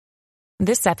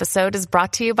This episode is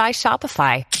brought to you by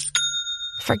Shopify.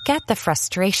 Forget the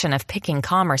frustration of picking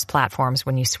commerce platforms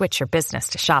when you switch your business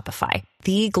to Shopify,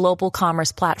 the global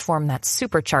commerce platform that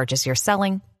supercharges your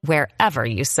selling wherever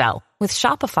you sell. With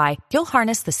Shopify, you'll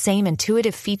harness the same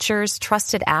intuitive features,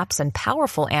 trusted apps, and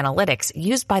powerful analytics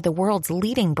used by the world's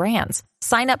leading brands.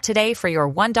 Sign up today for your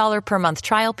 $1 per month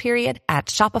trial period at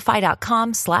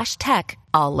shopify.com/tech,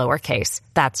 all lowercase.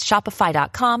 That's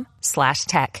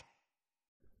shopify.com/tech.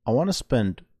 I want to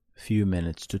spend a few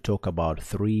minutes to talk about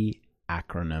three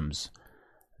acronyms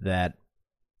that,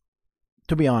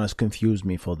 to be honest, confused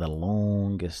me for the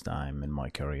longest time in my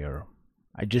career.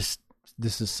 This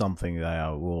is something that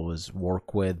I will always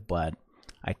work with, but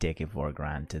I take it for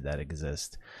granted that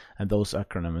exists. And those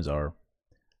acronyms are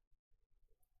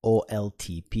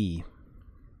OLTP,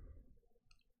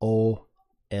 OLAP,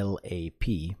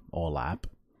 OLAP,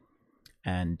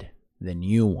 and the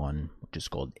new one, which is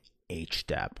called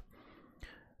HTAP.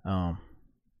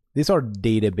 These are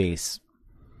database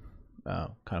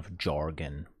kind of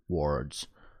jargon words.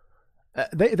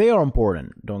 They are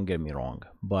important, don't get me wrong,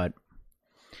 but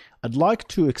I'd like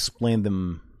to explain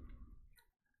them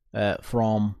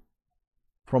from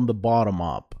the bottom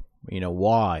up.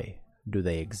 Why do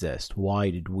they exist?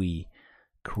 Why did we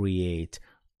create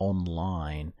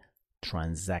online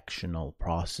transactional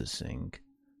processing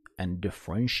and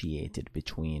differentiate it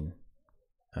between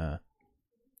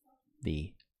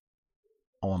the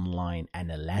online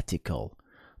analytical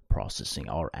processing?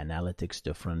 Are analytics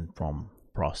different from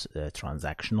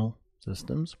transactional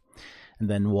systems? And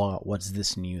then what's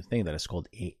this new thing that is called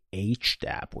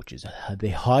HTAP, which is the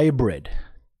hybrid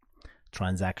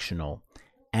transactional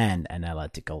and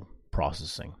analytical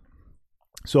processing.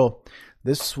 So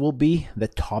this will be the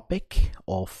topic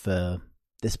of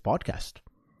this podcast.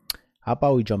 How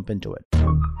about we jump into it?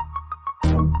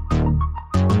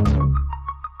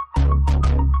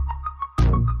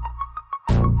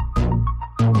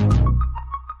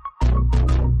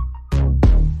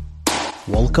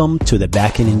 Welcome to the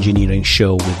Backend Engineering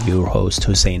Show with your host,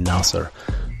 Hussein Nasser.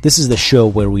 This is the show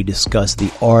where we discuss the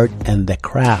art and the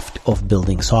craft of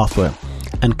building software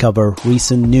and cover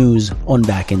recent news on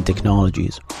backend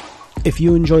technologies. If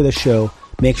you enjoy the show,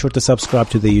 make sure to subscribe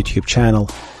to the YouTube channel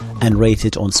and rate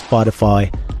it on Spotify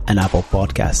and Apple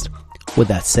Podcast. With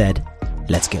that said,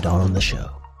 let's get on the show.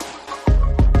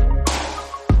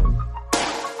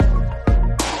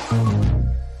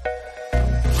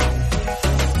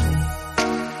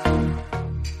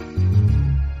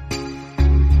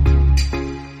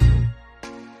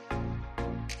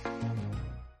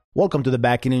 Welcome to the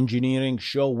Backend Engineering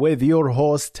Show with your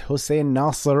host, Hussein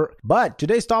Nasser. But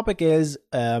today's topic is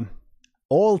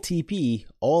OLTP,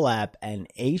 OLAP, and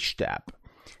HTAP.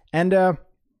 And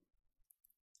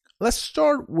let's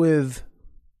start with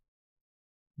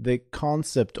the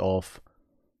concept of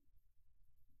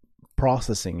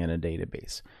processing in a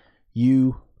database.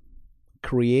 You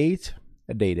create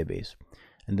a database,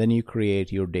 and then you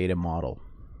create your data model.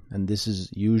 And this is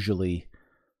usually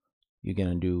you're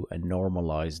going to do a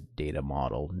normalized data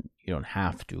model. You don't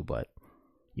have to, but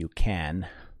you can.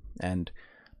 And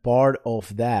part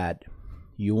of that,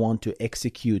 you want to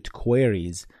execute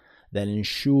queries that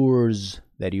ensures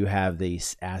that you have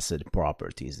these ACID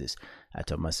properties, this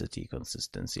atomicity,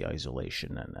 consistency,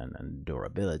 isolation, and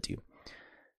durability.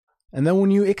 And then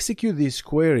when you execute these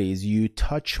queries, you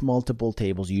touch multiple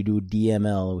tables. You do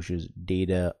DML, which is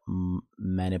data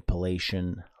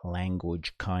manipulation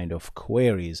language kind of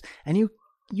queries, and you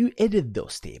edit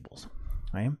those tables,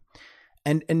 right?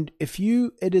 And if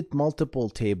you edit multiple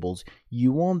tables,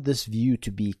 you want this view to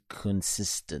be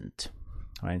consistent,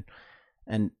 right?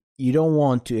 And you don't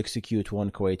want to execute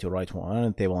one query to write one on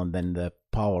a table, and then the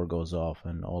power goes off,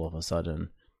 and all of a sudden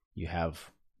you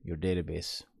have your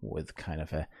database with kind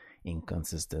of a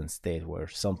inconsistent state where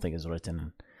something is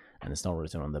written and it's not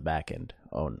written on the back end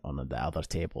on the other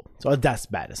table. So that's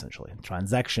bad, essentially.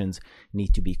 Transactions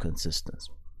need to be consistent.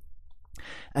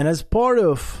 And as part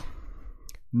of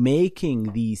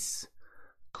making these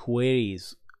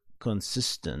queries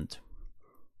consistent,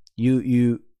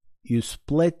 you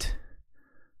split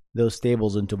those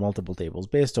tables into multiple tables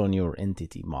based on your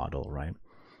entity model, right?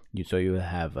 So you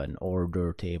have an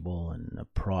order table and a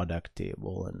product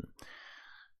table and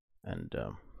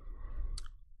a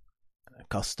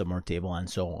customer table and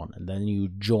so on, and then you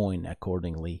join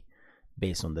accordingly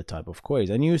based on the type of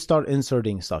queries, and you start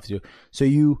inserting stuff. So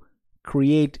you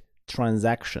create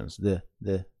transactions. The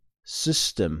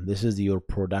system, this is your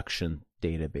production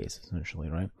database essentially,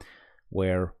 right,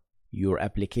 where your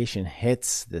application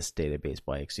hits this database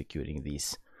by executing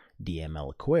these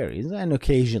DML queries, and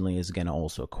occasionally is going to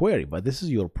also query, but this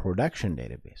is your production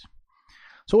database.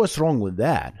 So what's wrong with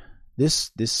that? This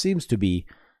seems to be,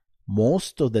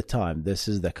 most of the time, this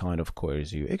is the kind of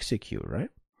queries you execute, right?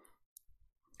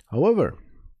 However,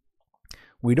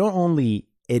 we don't only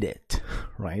edit,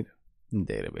 right, in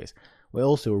database, we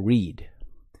also read.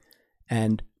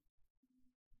 And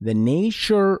the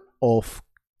nature of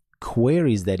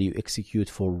queries that you execute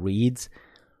for reads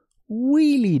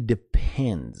really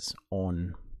depends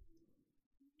on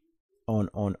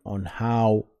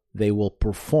how they will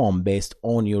perform based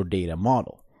on your data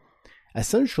model.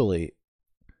 Essentially,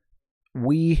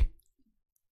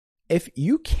 if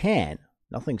you can,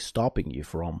 nothing's stopping you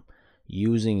from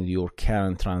using your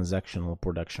current transactional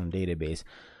production database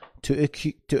to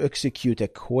execute a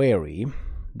query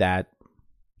that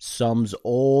sums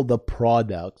all the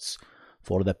products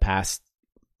for the past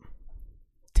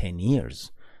 10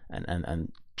 years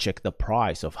and check the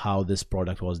price of how this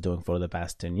product was doing for the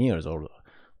past 10 years, or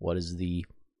what is the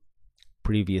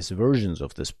previous versions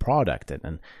of this product,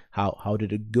 and how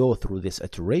did it go through these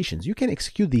iterations. You can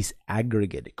execute these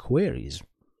aggregate queries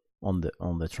on the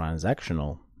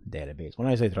transactional database. When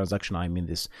I say transactional, I mean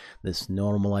this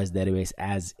normalized database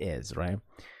as is, right?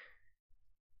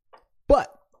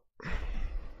 But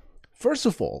first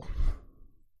of all,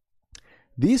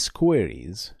 these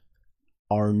queries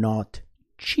are not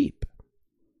cheap,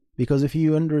 because if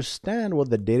you understand what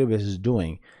the database is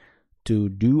doing to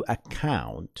do a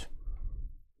count,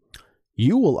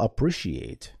 you will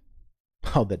appreciate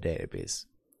how the database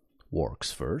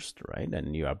works first, right?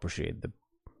 And you appreciate the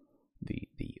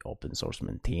open source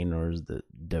maintainers, the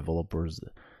developers, the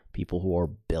people who are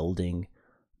building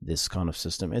this kind of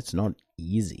system. It's not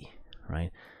easy,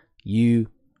 right? You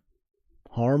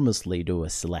harmlessly do a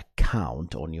select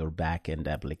count on your backend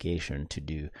application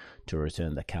to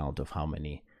return the count of how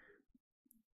many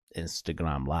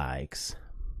Instagram likes,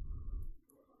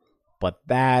 but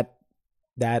that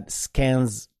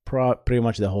scans pretty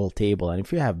much the whole table. And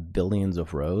if you have billions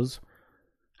of rows,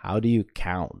 how do you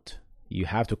count? You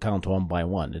have to count one by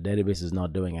one. The database is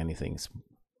not doing anything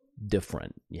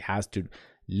different. It has to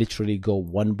literally go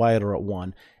one by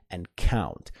one and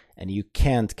count, and you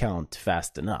can't count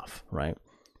fast enough, right?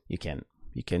 You can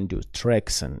do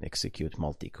tricks and execute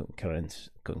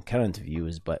concurrent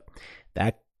views, but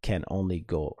that can only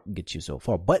get you so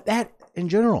far. But that, in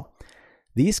general,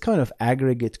 these kind of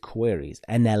aggregate queries,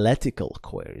 analytical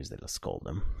queries, let's call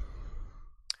them,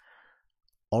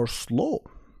 are slow,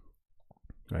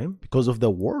 right? Because of the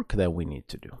work that we need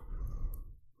to do.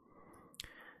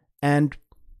 And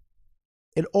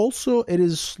it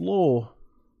is slow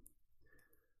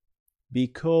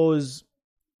because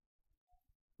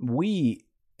we,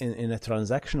 in a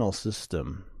transactional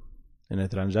system, in a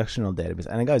transactional database,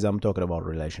 and guys, I'm talking about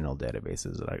relational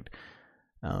databases, right?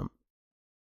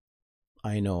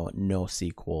 I know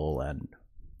NoSQL and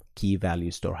key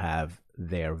value store have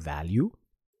their value,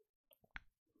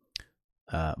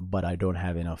 but I don't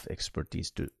have enough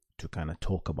expertise to kind of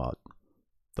talk about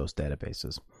those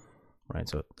databases, right?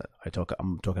 So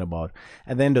I'm talking about,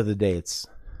 at the end of the day, it's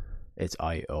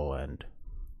I/O and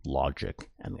logic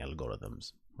and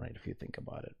algorithms, right? If you think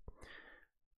about it,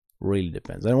 really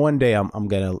depends. And one day I'm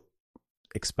gonna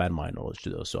expand my knowledge to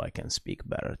those so I can speak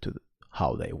better to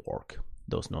how they work,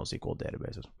 those NoSQL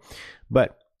databases.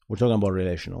 But we're talking about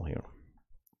relational here.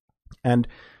 And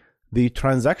the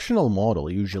transactional model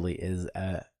usually is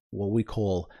what we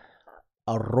call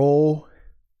a row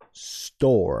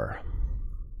store.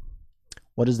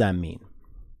 What does that mean?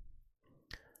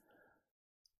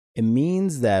 It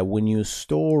means that when you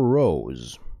store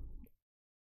rows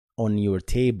on your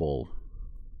table,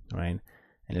 right?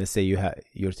 And let's say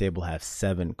your table has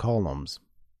 7 columns,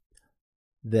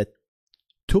 the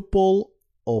tuple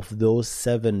of those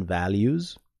 7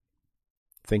 values,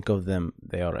 think of them,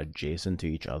 they are adjacent to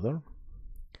each other.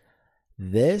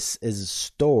 This is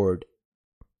stored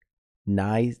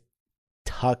nice,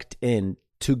 tucked in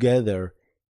together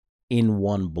in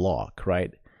one block,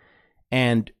 right?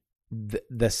 And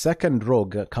the second row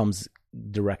comes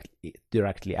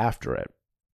directly after it.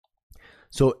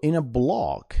 So in a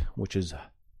block, which is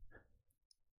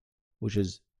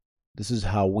this is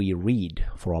how we read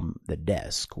from the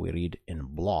disk. We read in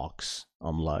blocks,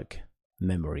 unlike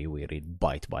memory. We read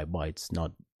byte by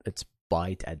byte. It's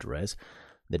byte address.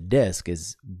 The disk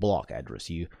is block address.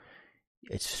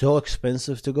 It's so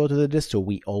expensive to go to the disk, so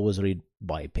we always read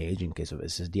by page in case of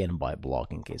SSD and by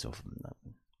block in case of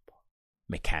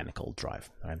mechanical drive.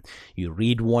 Right? You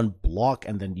read one block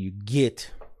and then you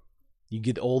get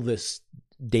all this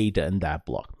data in that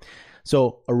block.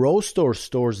 So a row store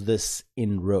stores this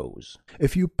in rows.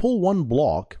 If you pull one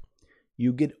block,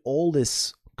 you get all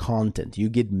this content. You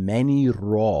get many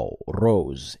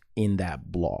rows in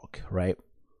that block, right?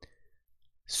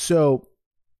 So,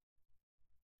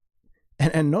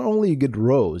 and not only you get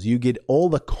rows, you get all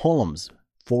the columns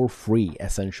for free,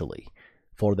 essentially,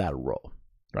 for that row,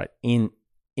 right? In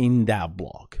that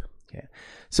block. Okay.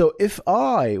 So if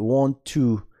I want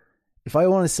to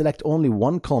select only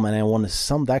one column and I want to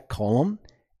sum that column,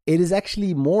 it is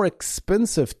actually more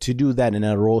expensive to do that in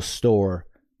a row store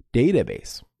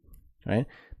database, right?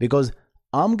 Because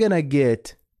I'm gonna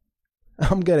get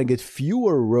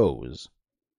fewer rows,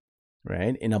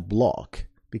 right, in a block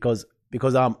because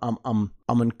I'm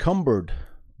encumbered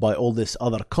by all this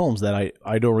other columns that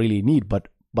I don't really need, but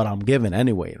I'm given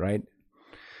anyway, right?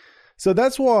 So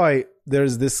that's why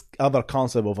there's this other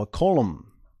concept of a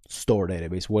column store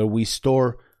database where we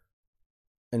store,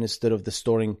 and instead of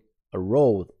storing a row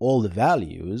with all the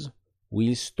values,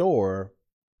 we store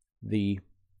the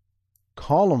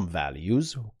column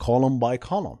values column by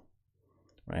column,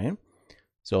 right?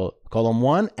 So column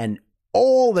 1 and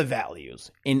all the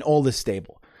values in all this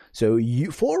table. So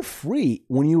you, for free,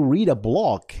 when you read a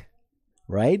block,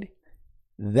 right,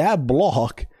 that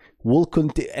block will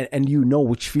contain, and you know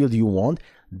which field you want,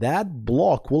 that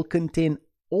block will contain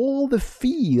all the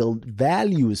field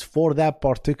values for that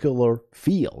particular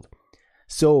field.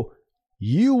 So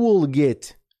you will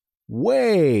get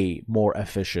way more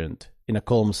efficient in a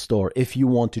column store if you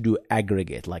want to do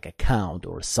aggregate, like a count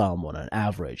or sum or an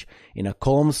average in a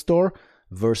column store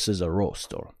versus a row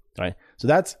store, right? So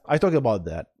I talked about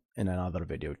that in another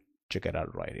video. Check it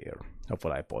out right here.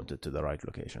 Hopefully I pointed to the right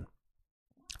location.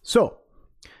 So,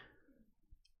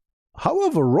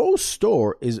 however, row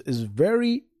store is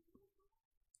very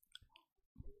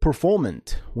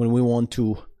performant when we want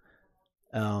to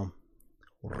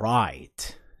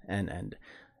write and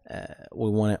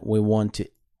when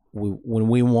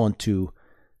we want to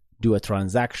do a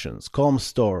transactions. Column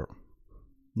store,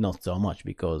 not so much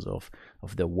because of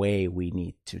the way we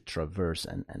need to traverse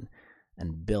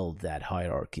and build that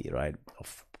hierarchy, right,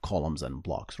 of columns and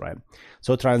blocks, right?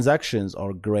 So transactions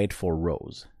are great for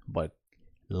rows, but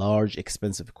large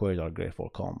expensive queries are great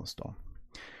for column store.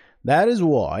 That is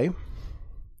why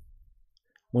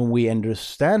when we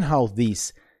understand how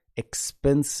these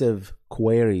expensive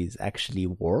queries actually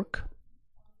work,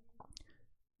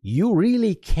 you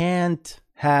really can't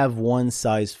have one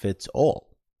size fits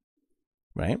all,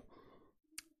 right?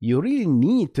 You really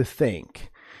need to think.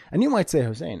 And you might say,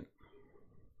 Hussein,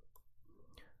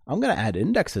 I'm going to add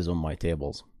indexes on my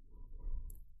tables.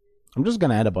 I'm just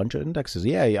going to add a bunch of indexes.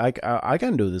 Yeah, I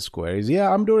can do this queries.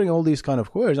 Yeah, I'm doing all these kind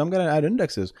of queries. I'm going to add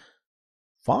indexes.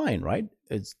 Fine, right?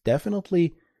 It's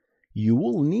definitely, you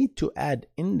will need to add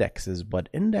indexes, but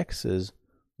indexes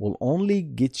will only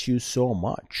get you so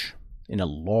much in a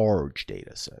large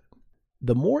data set.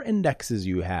 The more indexes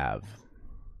you have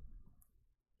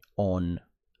on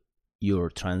your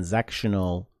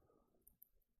transactional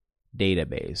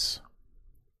database,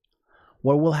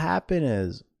 what will happen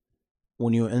is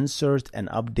when you insert and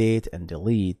update and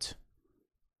delete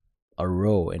a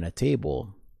row in a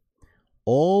table,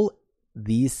 all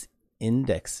these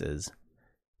indexes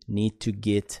need to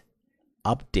get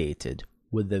updated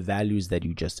with the values that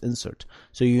you just insert.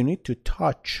 So you need to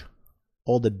touch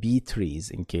all the B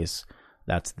trees, in case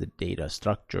that's the data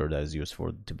structure that is used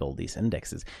to build these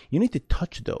indexes. You need to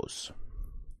touch those.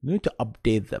 You need to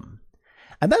update them.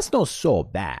 And that's not so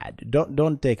bad.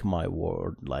 Don't take my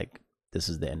word like this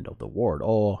is the end of the world.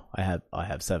 Oh, I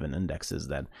have 7 indexes,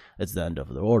 then it's the end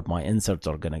of the world. My inserts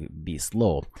are gonna be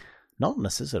slow. Not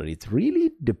necessarily. It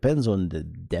really depends on the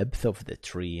depth of the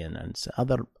tree and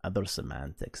other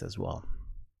semantics as well.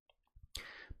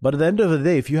 But at the end of the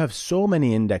day, if you have so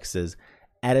many indexes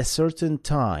at a certain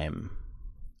time,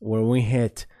 when we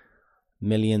hit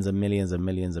millions and millions and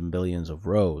millions and billions of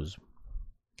rows,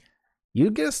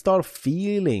 you're going to start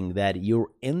feeling that your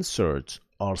inserts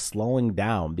are slowing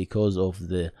down because of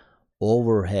the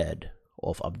overhead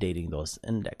of updating those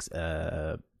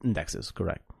indexes,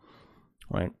 correct?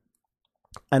 Right?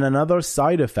 And another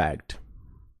side effect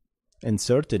in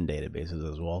certain databases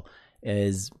as well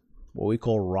is what we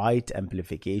call write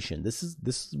amplification.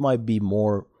 This might be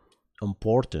more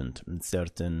important in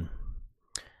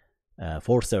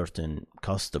for certain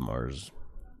customers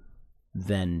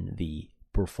than the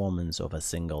performance of a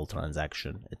single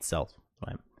transaction itself,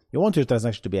 right? You want your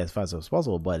transaction to be as fast as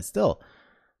possible, but still,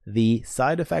 the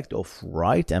side effect of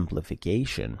write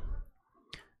amplification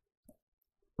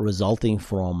resulting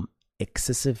from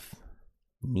excessive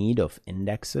need of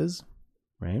indexes,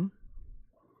 right,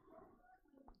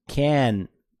 can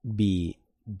be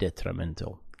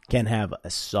detrimental, can have a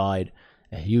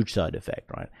huge side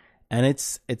effect, right? And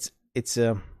it's it's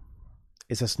a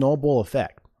snowball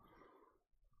effect.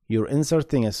 You're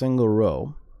inserting a single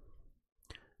row,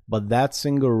 but that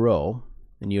single row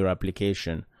in your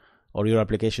application, or your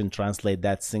application translate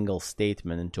that single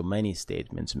statement into many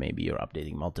statements. Maybe you're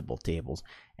updating multiple tables,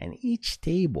 and each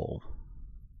table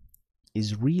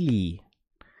is really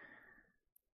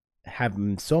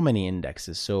having so many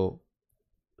indexes. So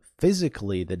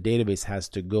physically, the database has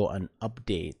to go and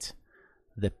update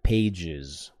the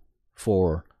pages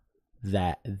for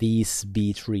these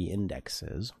B3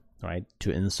 indexes, right,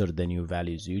 to insert the new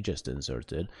values you just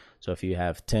inserted. So if you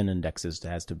have 10 indexes, it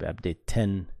has to update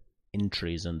 10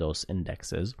 entries in those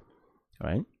indexes,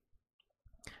 right?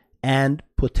 And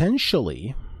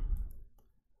potentially,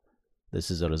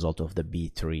 this is a result of the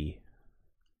B3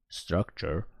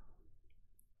 structure,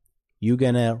 you're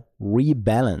gonna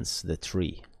rebalance the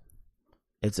tree.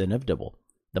 It's inevitable.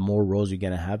 The more rows you're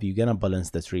gonna have, you're gonna balance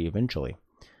the tree eventually.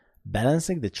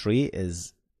 Balancing the tree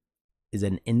is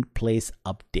an in-place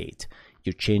update.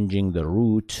 You're changing the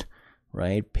root,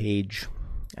 right, page,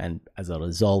 and as a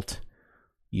result,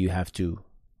 you have to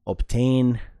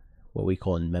obtain what we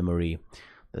call in memory,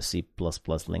 the C++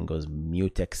 lingo's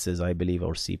mutexes, I believe,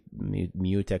 or C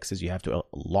mutexes. You have to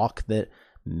lock the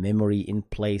memory in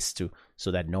place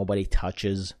so that nobody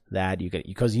touches that.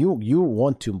 Because you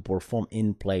want to perform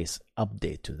in-place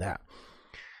update to that.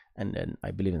 And then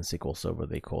I believe in SQL Server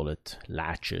they call it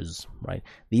latches, right?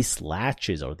 These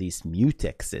latches or these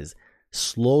mutexes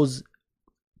slows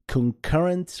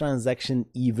concurrent transaction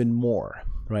even more,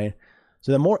 right?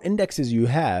 So the more indexes you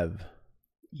have,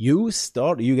 you're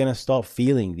gonna start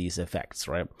feeling these effects,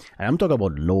 right? And I'm talking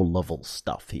about low level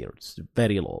stuff here. It's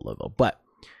very low level, but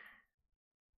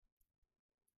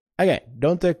again,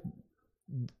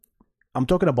 I'm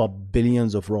talking about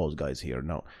billions of rows, guys, here.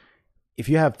 No, if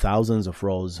you have thousands of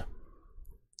rows,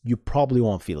 you probably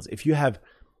won't feel it. If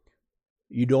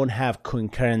you don't have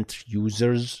concurrent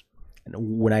users, and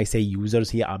when I say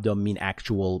users here, I don't mean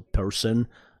actual person.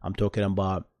 I'm talking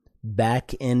about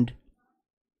back-end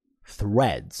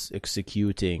threads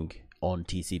executing on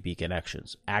TCP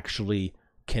connections. Actually,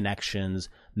 connections,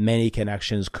 many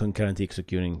connections, concurrently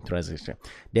executing threads.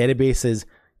 Databases,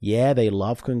 yeah, they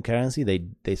love concurrency.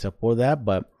 They support that,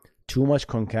 but too much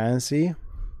concurrency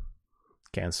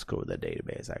can screw the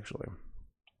database, actually.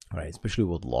 Right, especially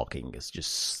with locking, it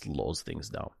just slows things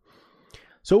down.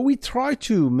 So we try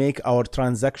to make our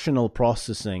transactional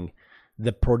processing,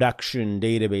 the production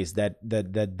database that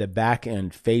the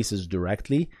backend faces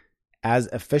directly, as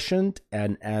efficient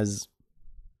and as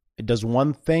it does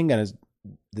one thing, and as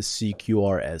the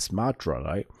CQRS mantra,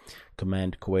 right?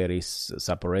 Command query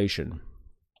separation,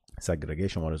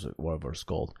 segregation, whatever it's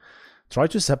called. Try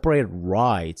to separate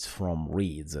writes from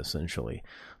reads, essentially,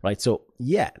 right? So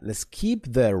yeah, let's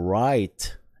keep the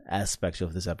write aspect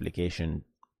of this application,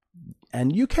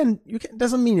 and you can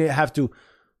doesn't mean you have to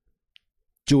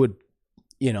do it,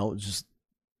 just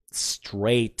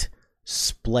straight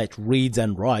split reads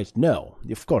and writes. No,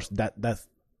 of course that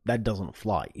doesn't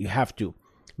fly. You have to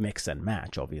mix and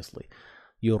match. Obviously,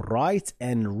 you write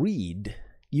and read.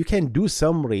 You can do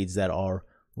some reads that are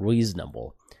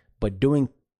reasonable, but doing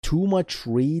too much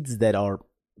reads that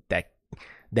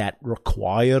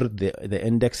require the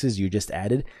indexes you just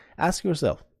added, ask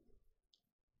yourself,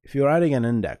 if you're adding an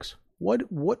index,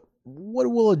 what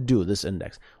will it do, this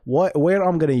index? Where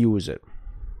I'm going to use it?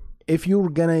 If you're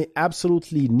going to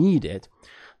absolutely need it,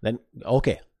 then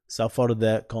okay, suffer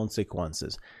the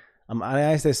consequences.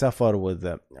 I say suffer with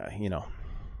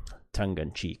tongue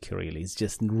in cheek, really. It's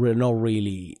just not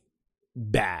really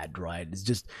bad, right? It's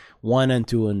just 1 and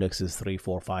 2 indexes, 3,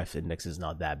 4, 5 indexes,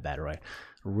 not that bad, right?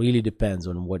 Really depends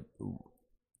on what.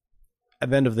 At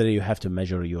the end of the day, you have to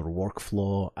measure your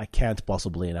workflow. I can't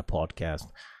possibly in a podcast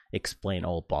explain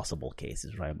all possible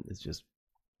cases, right? It's just,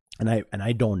 and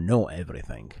I don't know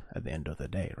everything at the end of the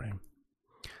day, right?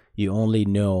 You only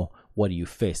know what you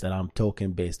faced, and I'm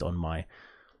talking based on my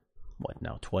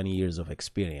 20 years of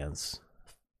experience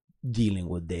dealing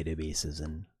with databases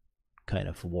and kind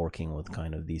of working with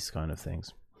these kind of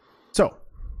things. So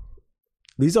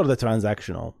these are the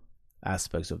transactional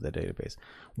aspects of the database.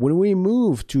 When we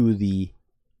move to the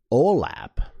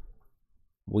OLAP,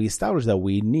 we establish that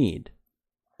we need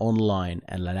online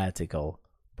analytical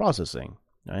processing,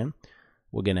 right?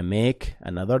 We're going to make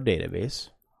another database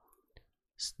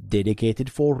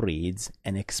dedicated for reads,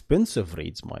 and expensive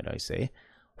reads, might I say,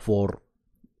 for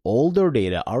older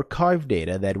data, archived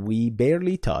data that we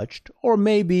barely touched, or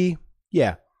maybe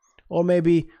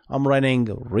I'm running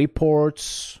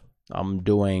reports, I'm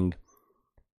doing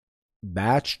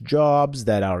batch jobs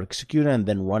that are executed and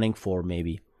then running for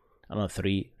maybe,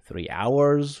 3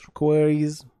 hours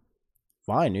queries.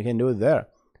 Fine, you can do it there.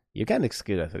 You can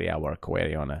execute a 3-hour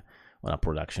query on a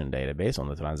production database, on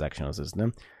the transactional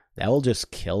system. That will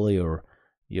just kill your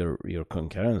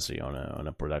concurrency on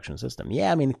a production system.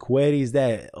 Yeah, I mean, queries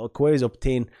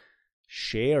obtain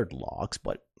shared locks,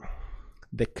 but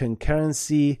the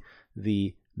concurrency,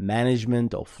 the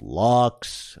management of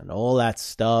locks and all that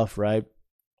stuff, right?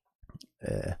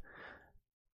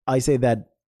 I say that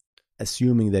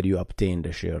assuming that you obtained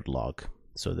a shared lock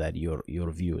so that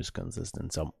your view is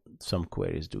consistent. Some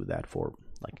queries do that for,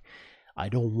 like, I'm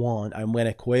going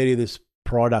to query this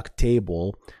product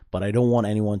table, but I don't want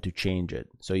anyone to change it.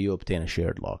 So you obtain a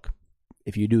shared lock.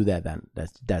 If you do that, then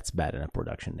that's bad in a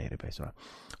production database, right?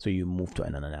 So you move to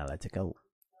an analytical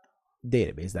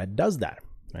database that does that,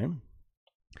 right?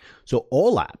 So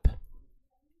OLAP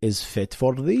is fit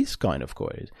for these kind of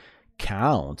queries.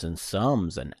 Counts and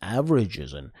sums and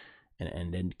averages and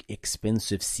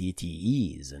expensive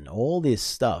CTEs and all this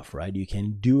stuff, right? You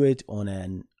can do it on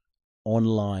an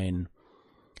online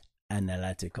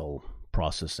analytical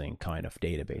processing kind of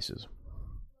databases,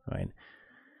 right?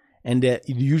 And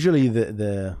usually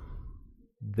the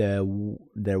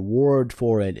word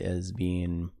for it is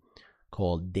being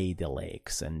called data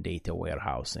lakes and data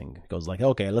warehousing. It goes like,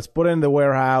 okay, let's put it in the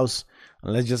warehouse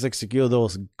and let's just execute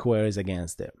those queries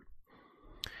against it.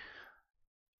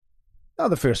 Now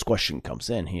the first question comes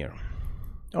in here.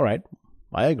 All right,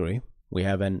 I agree. We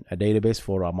have a database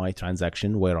for my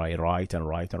transaction where I write,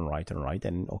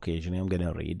 and occasionally I'm going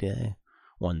to read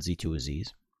 1Z,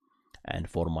 2Zs. And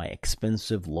for my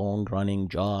expensive, long-running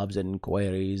jobs and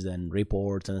queries and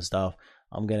reports and stuff,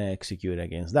 I'm going to execute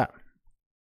against that.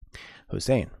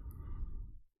 Hussein,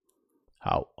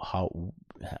 how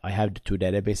I have 2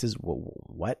 databases.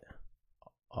 What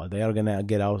are they going to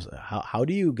get out? How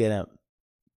do you get a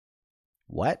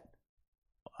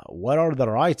what are the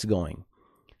writes going?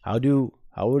 How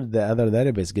would the other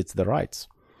database gets the writes?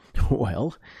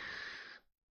 Well,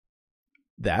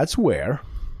 that's where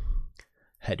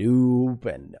Hadoop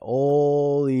and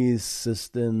all these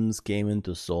systems came in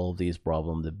to solve these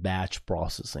problems. The batch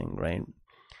processing, right?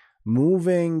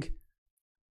 Moving,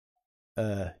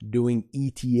 doing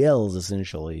ETLs,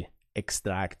 essentially,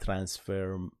 extract,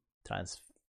 transform,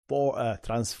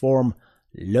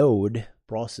 load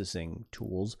processing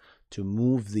tools to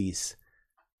move these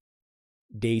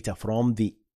data from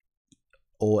the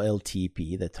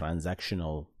OLTP, the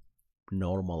transactional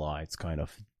normalized kind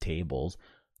of tables,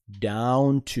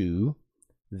 down to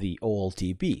the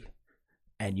OLTP.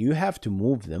 And you have to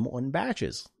move them on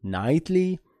batches,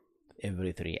 nightly,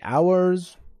 every 3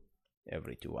 hours,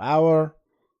 every 2 hours.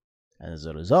 And as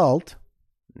a result,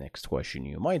 next question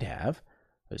you might have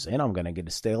is saying, I'm going to get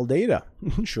stale data.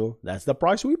 Sure, that's the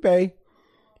price we pay.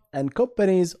 And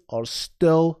companies are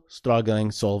still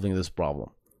struggling solving this problem.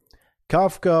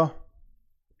 Kafka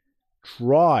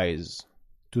tries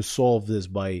to solve this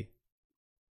by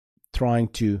trying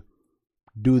to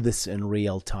do this in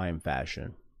real-time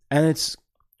fashion. And it's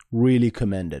really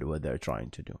commended what they're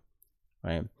trying to do,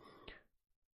 right?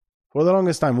 For the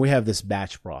longest time, we have this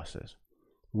batch process.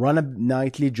 Run a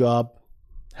nightly job,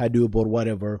 Hadoop or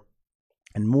whatever,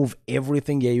 and move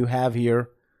everything that you have here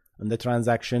on the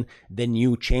transaction, then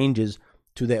new changes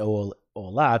to the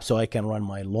OLAP so I can run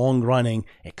my long-running,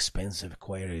 expensive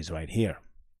queries right here,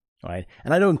 right?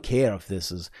 And I don't care if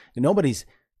this is, nobody's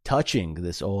touching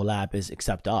this OLAP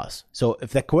except us. So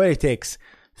if the query takes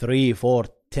 3, 4,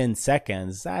 10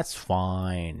 seconds, that's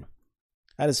fine.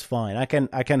 That is fine. I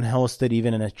can host it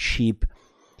even in a cheap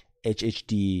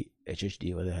HHD,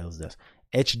 what the hell is this?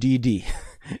 HDD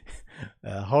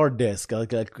hard disk,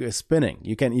 like spinning.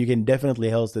 You can definitely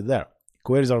host it there.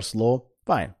 Queries are slow,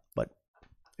 fine. But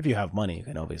if you have money, you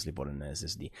can obviously put in an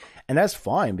SSD. And that's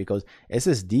fine because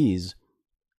SSDs,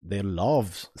 they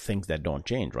love things that don't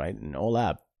change, right? In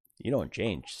OLAP, you don't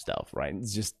change stuff, right?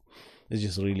 It's just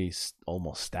really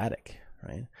almost static,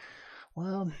 right?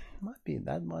 Well,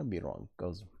 that might be wrong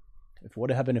because what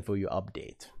would happen if you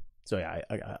update? So yeah,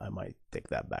 I might take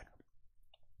that back.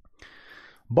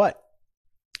 But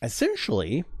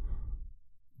essentially,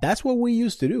 that's what we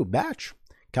used to do, batch.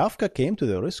 Kafka came to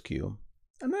the rescue,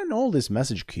 and then all this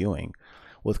message queuing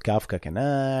with Kafka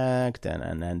Connect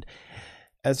and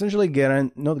essentially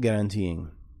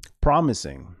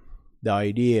promising the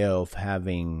idea of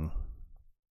having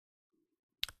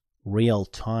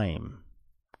real-time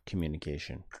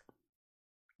communication.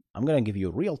 I'm going to give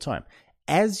you real-time.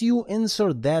 As you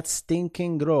insert that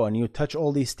stinking row and you touch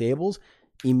all these tables,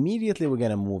 immediately we're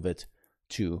going to move it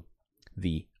to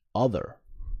the other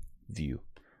view,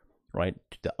 right?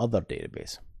 To the other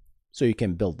database. So you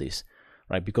can build this,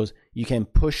 right? Because you can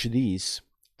push these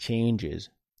changes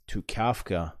to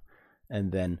Kafka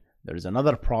and then there's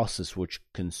another process which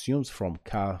consumes from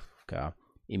Kafka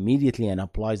immediately and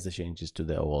applies the changes to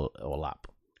the OLAP,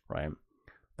 right?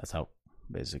 That's how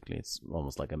basically it's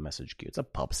almost like a message queue. It's a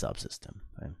pub subsystem,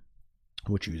 right?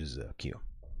 Which uses a queue.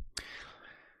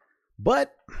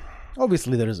 But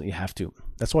obviously you have to.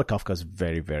 That's why Kafka is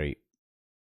very, very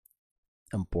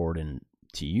important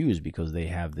to use, because they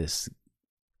have this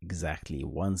exactly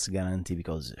once guarantee.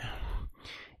 Because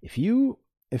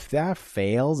if that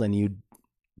fails and you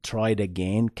try it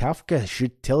again, Kafka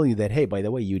should tell you that, hey, by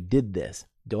the way, you did this.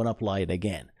 Don't apply it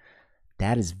again.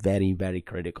 That is very, very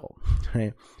critical.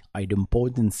 Right?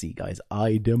 Idempotency, guys.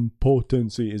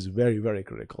 Idempotency is very, very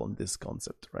critical in this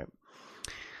concept, right?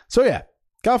 So yeah,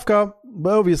 Kafka,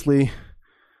 but obviously,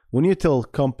 when you tell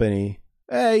company,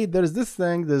 hey, there's this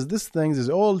thing, there's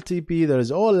OLTP,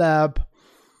 there's OLAP,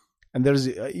 and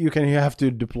you have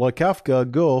to deploy Kafka,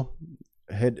 go,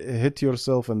 hit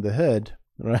yourself in the head,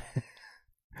 right?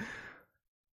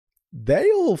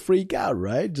 They all freak out,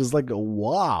 right? Just like,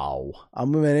 wow,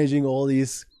 I'm managing all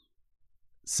these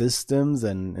systems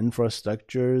and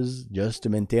infrastructures just to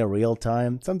maintain real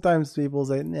time. Sometimes people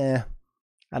say, nah,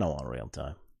 I don't want real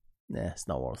time. Nah, it's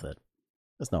not worth it.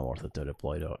 It's not worth it to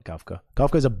deploy to Kafka.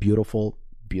 Kafka is a beautiful,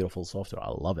 beautiful software. I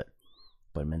love it.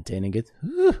 But maintaining it,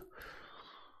 I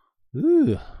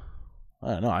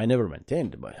don't know. I never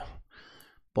maintained it, but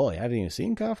boy, haven't you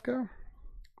seen Kafka?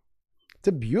 It's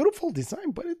a beautiful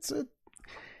design, but it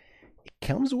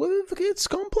comes with its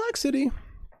complexity.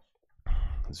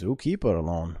 Zookeeper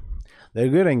alone. They're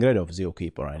getting rid of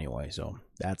Zookeeper anyway, so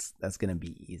that's gonna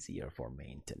be easier for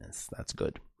maintenance. That's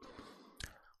good.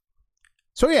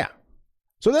 So yeah,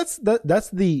 so that's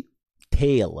the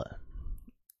tail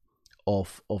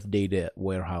of data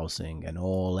warehousing and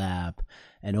OLAP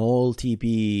and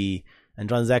OLTP and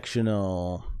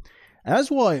transactional. And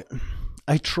that's why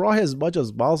I try as much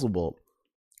as possible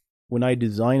when I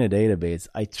design a database.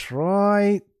 I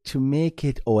try to make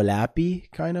it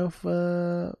OLAP kind of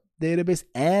database,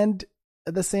 and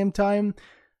at the same time,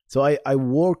 so I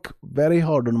work very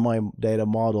hard on my data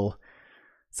model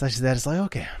such that it's like,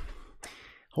 okay,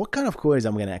 what kind of queries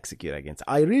I'm going to execute against?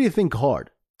 I really think hard,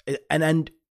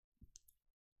 and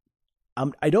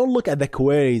I don't look at the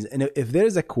queries. And if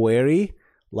there's a query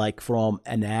like from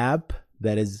an app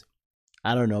that is,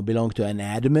 I don't know, belong to an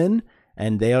admin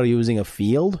and they are using a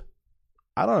field,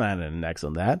 I don't add an index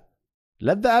on that.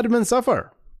 Let the admin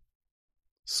suffer.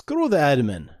 Screw the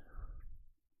admin.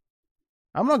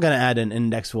 I'm not going to add an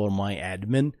index for my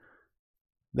admin.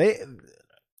 The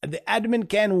admin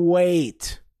can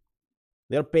wait.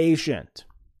 They're patient.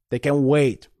 They can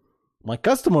wait. My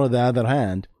customer, on the other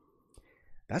hand,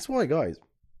 that's why, guys,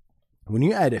 when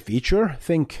you add a feature,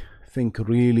 think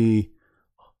really,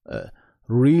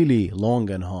 really long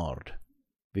and hard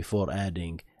before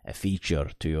adding a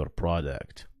feature to your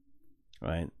product,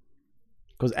 right?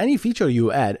 Because any feature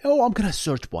you add, I'm going to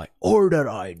search by order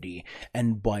ID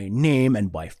and by name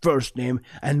and by first name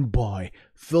and by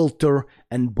filter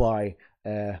and by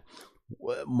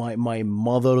my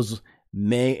mother's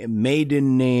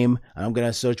maiden name, and I'm going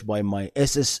to search by my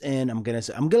SSN. I'm going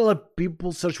to let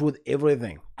people search with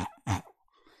everything.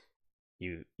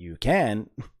 You can,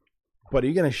 but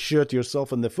you're going to shoot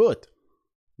yourself in the foot.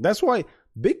 That's why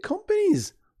big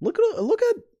companies look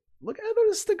at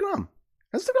Instagram.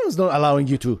 Instagram is not allowing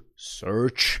you to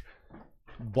search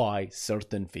by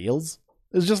certain fields.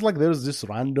 It's just like there's this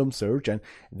random search, and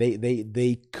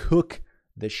they cook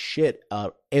the shit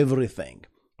out everything,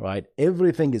 right?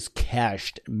 Everything is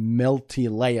cached,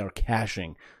 multi-layer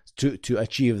caching to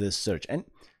achieve this search, and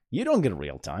you don't get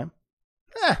real time.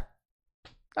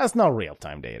 That's not real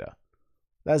time data.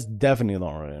 That's definitely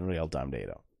not real time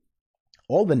data.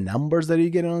 All the numbers that you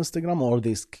get on Instagram or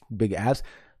these big apps,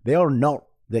 they are not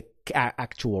the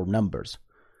actual numbers.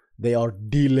 They are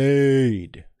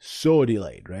delayed, so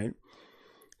delayed, right?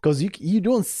 Because you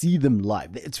don't see them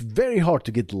live. It's very hard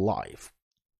to get live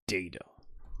data,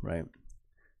 right?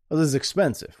 Because it's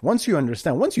expensive. Once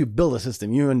you build a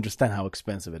system, you understand how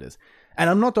expensive it is. And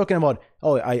I'm not talking about,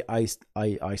 I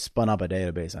spun up a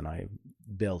database and I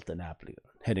built an app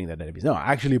hitting that database. No,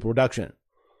 actually production.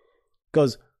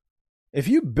 Because if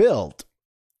you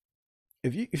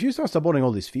start supporting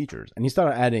all these features and you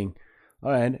start adding,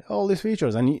 all these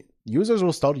features, and users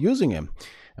will start using them.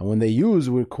 And when they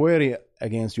will query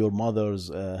against your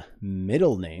mother's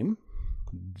middle name,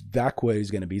 that query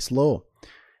is going to be slow.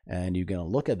 And you're going to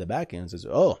look at the backend and say,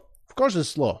 of course it's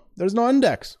slow. There's no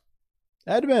index.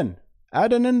 Admin,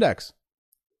 add an index.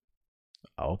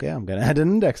 Okay, I'm going to add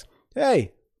an index.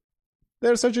 Hey,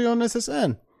 they're searching on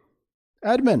SSN.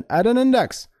 Admin, add an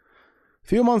index.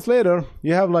 Few months later,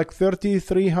 you have like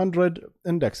 3,300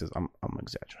 indexes. I'm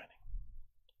exaggerating.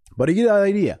 But you get the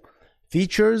idea.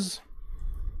 Features,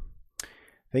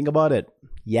 think about it.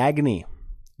 Yagni,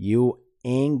 you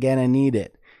ain't gonna need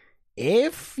it.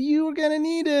 If you're gonna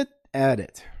need it, add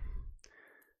it.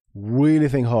 Really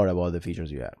think hard about the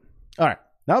features you add. All right.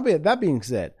 Now, that being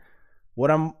said,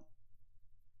 what I'm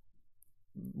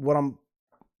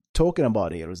talking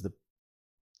about here is the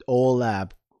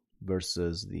OLAP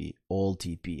versus the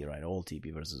OLTP, right?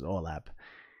 OLTP versus OLAP.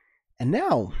 And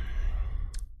now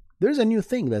there's a new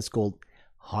thing that's called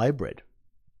hybrid,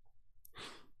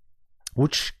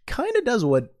 which kind of does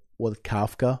what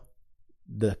Kafka,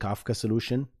 the Kafka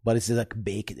solution, but it's like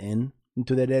baked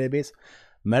into the database.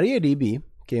 MariaDB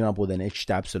came up with an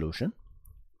HTAP solution.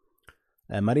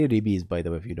 MariaDB is, by the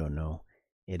way, if you don't know,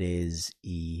 it is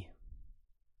a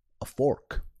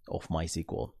fork of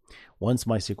MySQL. Once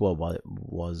MySQL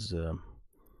was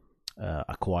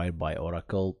acquired by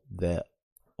Oracle, the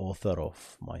author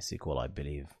of MySQL, I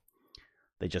believe,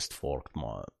 they just forked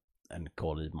and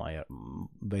called it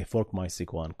they forked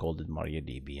MySQL and called it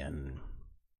MariaDB, and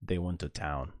they went to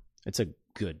town. It's a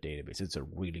good database. It's a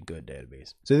really good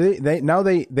database. So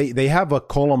they have a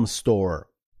column store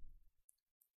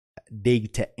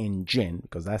data engine,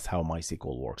 because that's how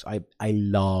MySQL works. I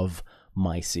love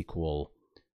MySQL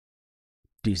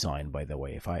design, by the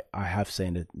way. If I have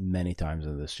said it many times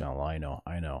in this channel, I know.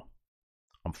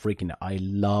 I'm freaking out. I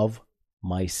love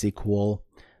MySQL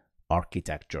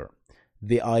architecture.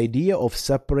 The idea of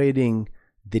separating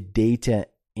the data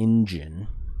engine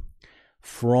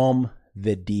from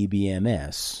the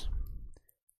DBMS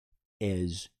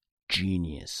is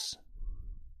genius,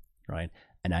 right?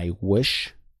 And I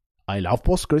love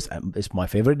Postgres. It's my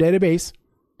favorite database,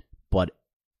 but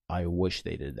I wish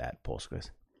they did that,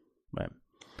 Postgres. Right?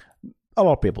 A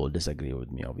lot of people disagree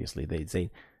with me, obviously. They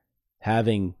say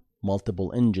having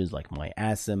multiple engines like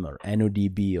MyASM or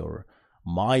NoDB or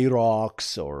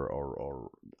MyRocks or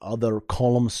other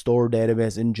column store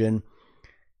database engine,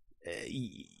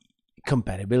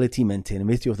 compatibility,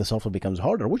 maintainability of the software becomes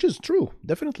harder, which is true.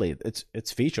 Definitely.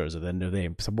 It's features at the end of the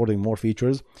day. Supporting more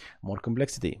features, more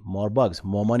complexity, more bugs,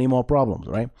 more money, more problems,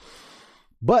 right?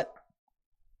 But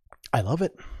I love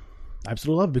it. I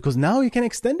absolutely love it, because now you can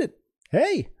extend it.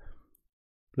 Hey,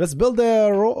 let's build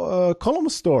a column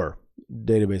store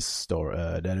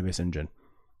database engine.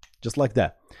 Just like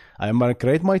that. I'm going to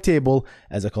create my table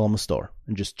as a column store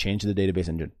and just change the database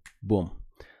engine. Boom.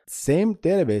 Same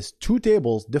database, two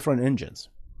tables, different engines.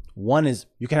 One is,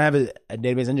 you can have a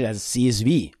database engine as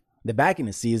CSV. The backend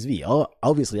is CSV. Oh,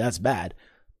 obviously that's bad,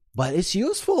 but it's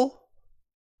useful.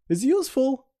 It's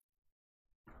useful.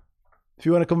 If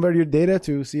you want to convert your data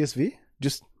to CSV,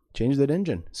 just change that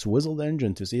engine, swizzle the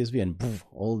engine to CSV, and poof,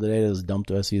 all the data is dumped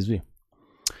to a CSV.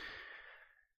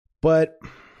 But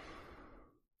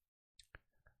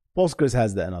Postgres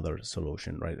has another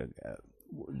solution, right?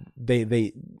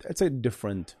 It's a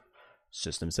different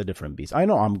system. It's a different beast. I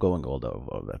know I'm going all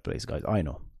over that place, guys. I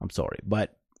know. I'm sorry.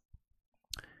 But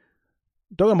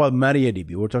talking about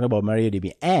MariaDB, we're talking about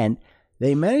MariaDB, and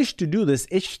they managed to do this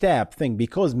HTAP thing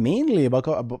mainly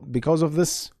because of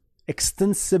this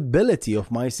extensibility of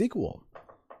MySQL,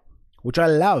 which I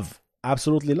love,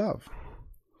 absolutely love,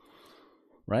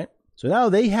 right? So now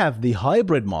they have the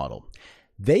hybrid model.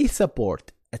 They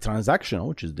support a transactional,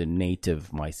 which is the native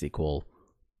MySQL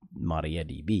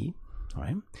MariaDB,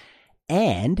 right?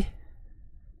 And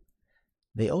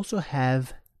they also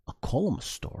have a column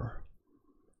store,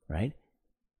 right?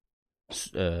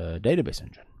 Database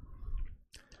engine.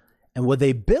 And what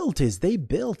they built is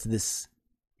this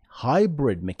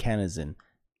hybrid mechanism,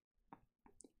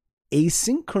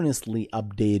 asynchronously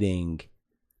updating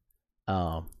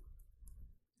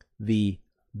the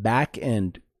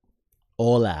backend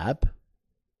OLAP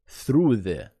through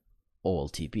the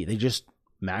OLTP. They just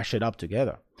mash it up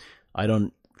together. I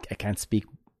can't speak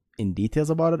in details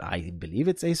about it. I believe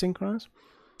it's asynchronous,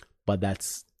 but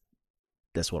that's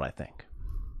what I think.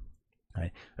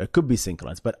 Right? It could be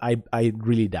synchronous, but I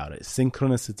really doubt it.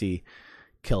 Synchronicity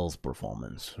kills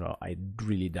performance. So I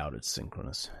really doubt it's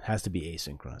synchronous. It has to be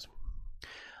asynchronous.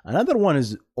 Another one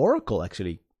is Oracle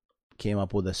actually came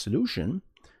up with a solution,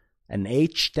 an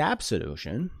HTAP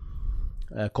solution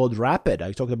called Rapid.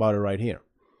 I talked about it right here.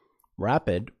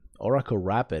 Rapid, Oracle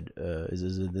Rapid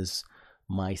is this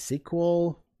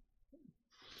MySQL.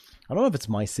 I don't know if it's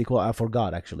MySQL. I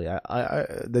forgot actually. I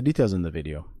the details in the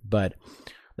video, but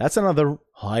that's another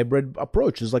hybrid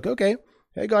approach. It's like, okay,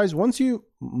 hey guys, once you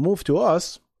move to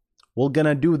us, we're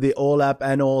gonna do the OLAP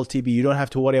and OLTP. You don't have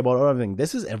to worry about everything.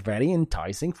 This is a very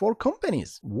enticing for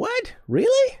companies. What?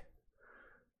 Really?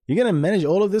 You're going to manage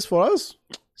all of this for us?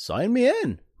 Sign me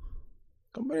in.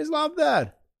 Companies love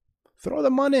that. Throw the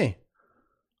money.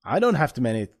 I don't have to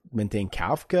maintain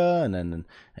Kafka and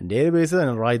databases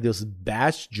and write those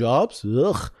batch jobs.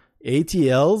 Ugh.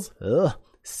 ATLs. Ugh.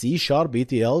 C#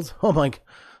 ETLs. Oh my,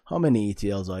 how many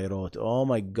ETLs I wrote? Oh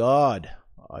my God.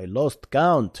 I lost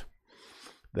count.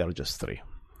 There are just 3.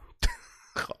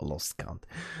 I lost count.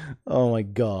 Oh my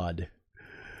God.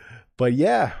 But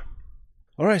yeah.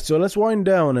 All right. So let's wind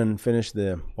down and finish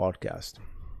the podcast.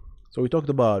 So we talked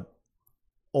about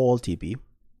OLTP,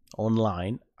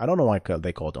 online. I don't know why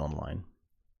they call it online,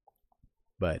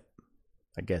 but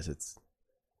I guess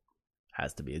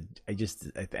has to be. I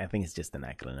think it's just an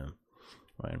acronym,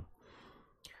 right?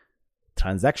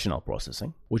 Transactional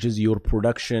processing, which is your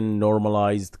production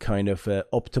normalized kind of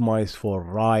optimized for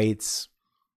writes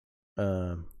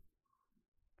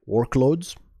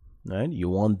workloads, right? You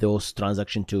want those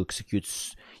transactions to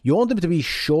execute. You want them to be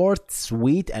short,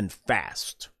 sweet, and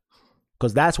fast,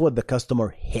 because that's what the customer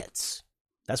hits.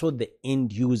 That's what the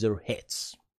end user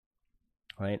hits,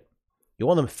 right? You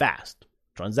want them fast.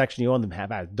 Transaction, you want them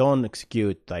fast. Don't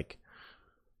execute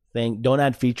don't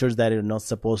add features that you're not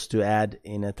supposed to add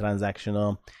in a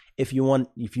transactional. If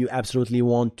you absolutely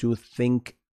want to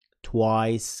think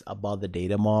twice about the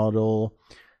data model,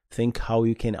 think how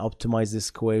you can optimize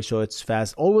this query so it's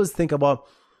fast. Always think about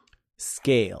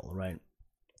scale, right?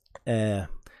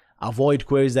 Avoid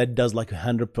queries that does like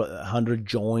 100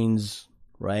 joins,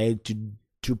 right?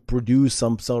 To produce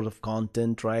some sort of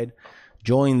content, right?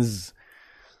 Joins,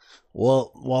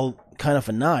 well, kind of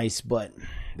nice, but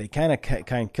they kind of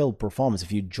can kill performance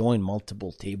if you join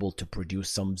multiple tables to produce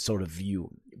some sort of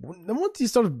view. Then once you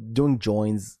start doing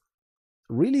joins,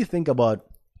 really think about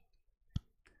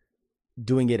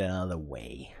doing it another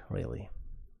way, really.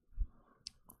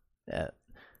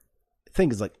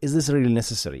 Think is like, is this really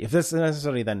necessary? If this is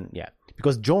necessary, then yeah.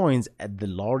 Because joins, at the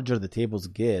larger the tables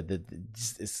get, it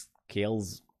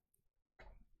scales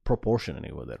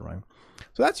proportionally with it, right?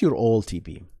 So that's your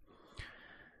OLTP.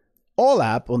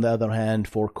 OLAP, on the other hand,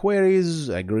 for queries,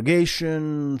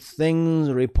 aggregation, things,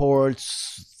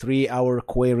 reports, 3-hour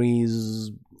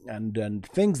queries, and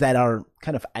things that are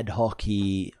kind of ad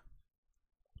hoc-y.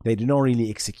 They do not really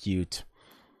execute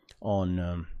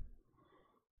on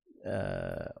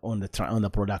the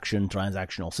production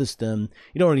transactional system.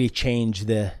 You don't really change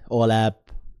the OLAP,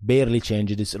 barely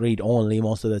change it. It's read only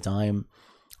most of the time,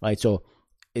 right? So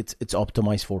it's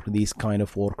optimized for these kind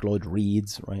of workload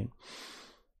reads, right?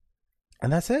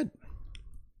 And that's it.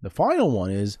 The final one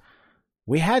is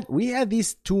we had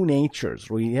these two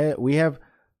natures. We have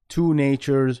two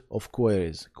natures of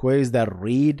queries. Queries that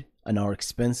read and are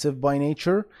expensive by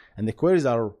nature, and the queries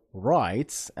are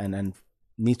writes and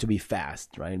need to be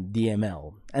fast, right?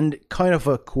 DML. And kind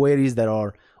of queries that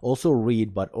are also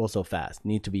read but also fast,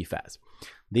 need to be fast.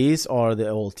 These are the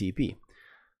OLTP,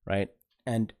 right?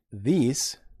 And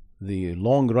these, the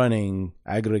long-running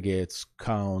aggregates,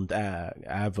 count,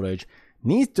 average,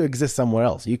 needs to exist somewhere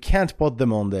else. You can't put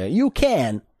them on there. You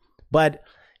can, but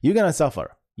you're going to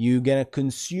suffer. You're going to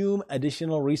consume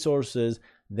additional resources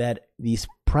that these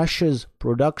precious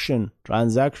production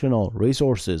transactional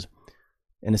resources,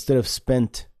 instead of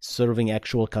spent serving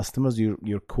actual customers,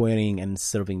 you're querying and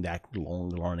serving that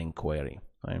long-running query,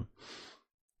 right?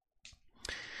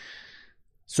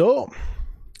 So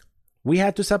we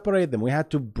had to separate them. We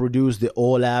had to produce the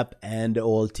OLAP and the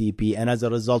OLTP, and as a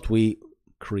result, we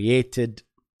created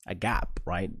a gap,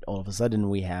 right? All of a sudden,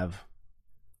 we have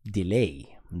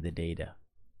delay in the data.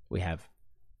 We have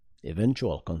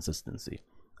eventual consistency.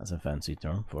 That's a fancy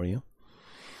term for you.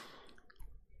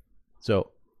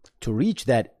 So to reach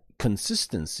that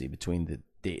consistency between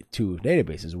the two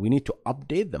databases, we need to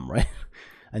update them, right?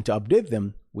 And to update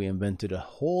them, we invented a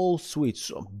whole suite.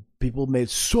 So people made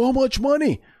so much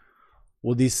money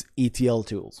with these ETL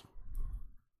tools,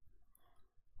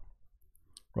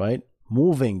 right?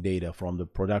 Moving data from the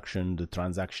production, the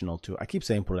transactional to, I keep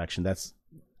saying production,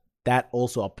 that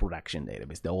also a production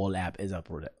database. The OLAP is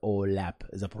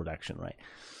a production, right?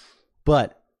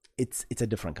 But it's a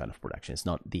different kind of production. It's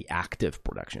not the active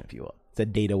production, if you will. It's a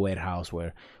data warehouse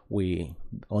where we,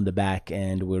 on the back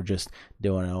end, we're just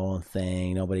doing our own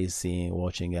thing. Nobody's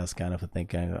watching us, kind of a thing,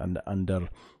 under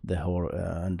the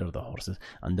horses,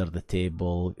 under the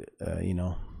table,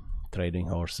 trading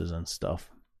horses and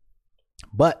stuff.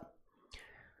 But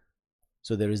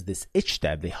so there is this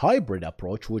HTAP, the hybrid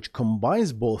approach, which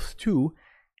combines both two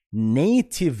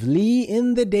natively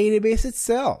in the database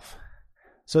itself,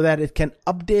 so that it can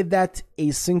update that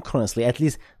asynchronously. At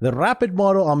least the rapid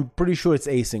model, I'm pretty sure it's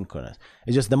asynchronous.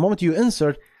 It's just the moment you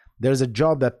insert, there's a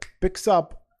job that picks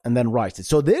up and then writes it.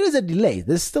 So there is a delay.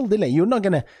 There's still delay. You're not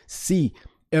going to see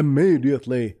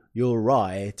immediately you'll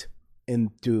write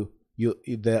into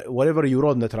whatever you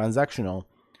wrote in the transactional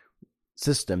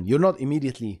system. You're not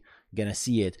immediately going to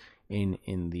see it in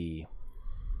the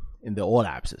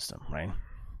OLAP system, right?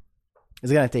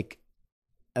 It's going to take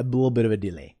a little bit of a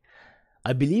delay.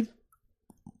 I believe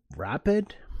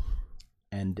Rapid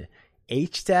and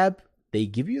HTAP, they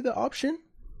give you the option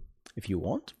if you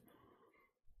want.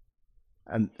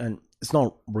 And it's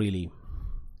not really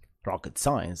rocket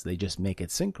science. They just make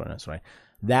it synchronous, right?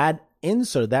 That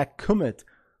insert, that commit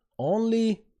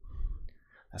only,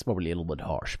 that's probably a little bit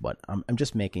harsh, but I'm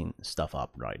just making stuff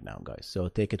up right now, guys. So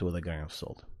take it with a grain of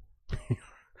salt.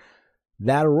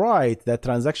 That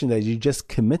transaction that you just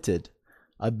committed,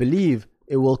 I believe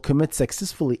it will commit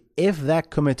successfully if that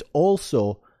commit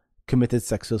also committed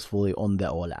successfully on the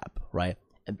OLAP, right?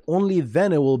 And only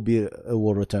then it will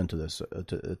return to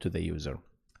the user,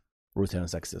 return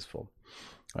successful,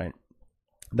 right?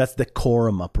 That's the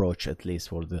quorum approach, at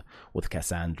least with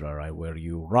Cassandra, right? Where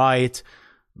you write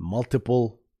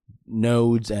multiple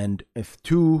nodes, and if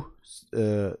 2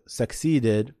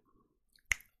 succeeded,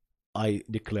 I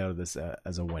declare this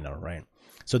as a winner, right?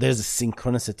 So there's a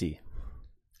synchronicity,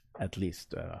 at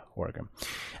least, working.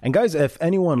 And guys, if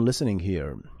anyone listening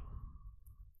here,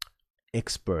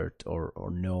 expert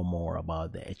or know more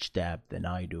about the HTAP than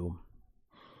I do,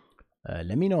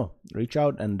 let me know. Reach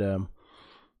out and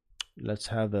let's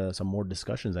have some more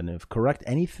discussions. And if correct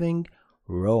anything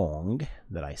wrong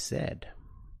that I said,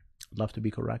 I'd love to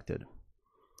be corrected.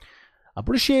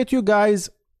 Appreciate you guys.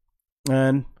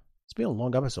 And it's been a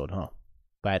long episode, huh?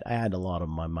 But I had a lot on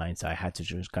my mind, so I had to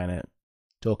just kind of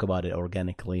talk about it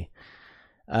organically.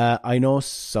 I know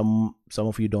some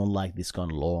of you don't like these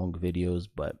kind of long videos,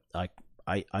 but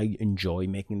I enjoy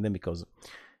making them because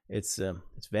it's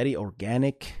very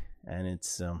organic, and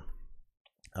it's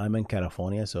I'm in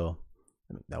California, so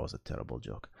that was a terrible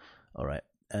joke. All right,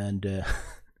 and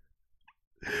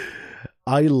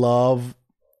I love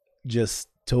just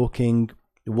talking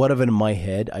whatever in my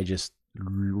head. I just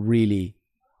really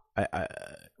I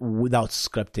without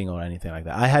scripting or anything like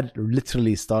that. I had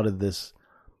literally started this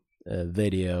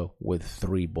video with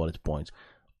 3 bullet points: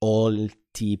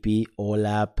 OLTP,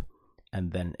 OLAP,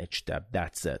 and then HTAP.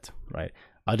 That's it, right?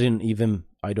 I don't even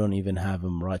have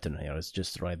them written here. It's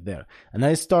just right there. And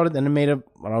I started and I made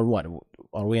around what?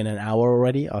 Are we in an hour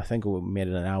already? I think we made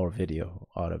an hour video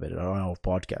out of it, an hour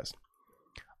podcast.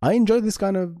 I enjoy this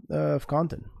kind of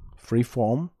content, free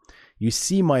form. You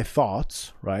see my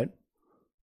thoughts, right?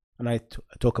 And I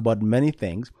talk about many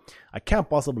things. I can't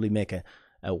possibly make a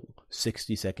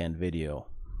 60-second video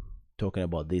talking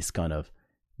about these kind of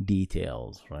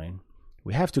details, right?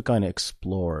 We have to kind of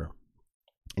explore,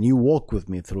 and you walk with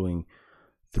me through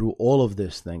all of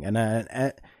this thing. And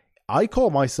I call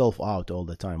myself out all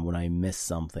the time when I miss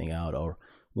something out, or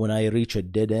when I reach a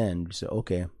dead end. So,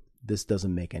 okay, this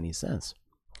doesn't make any sense.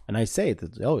 And I say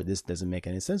that, oh, this doesn't make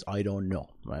any sense. I don't know,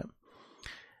 right?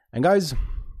 And guys,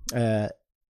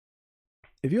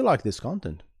 if you like this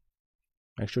content,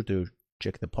 make sure to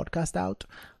check the podcast out,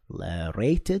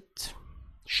 rate it,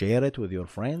 share it with your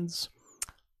friends,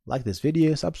 like this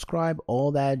video, subscribe,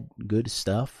 all that good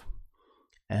stuff.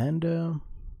 And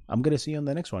I'm going to see you on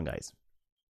the next one, guys.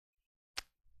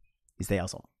 Stay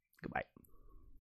awesome. Goodbye.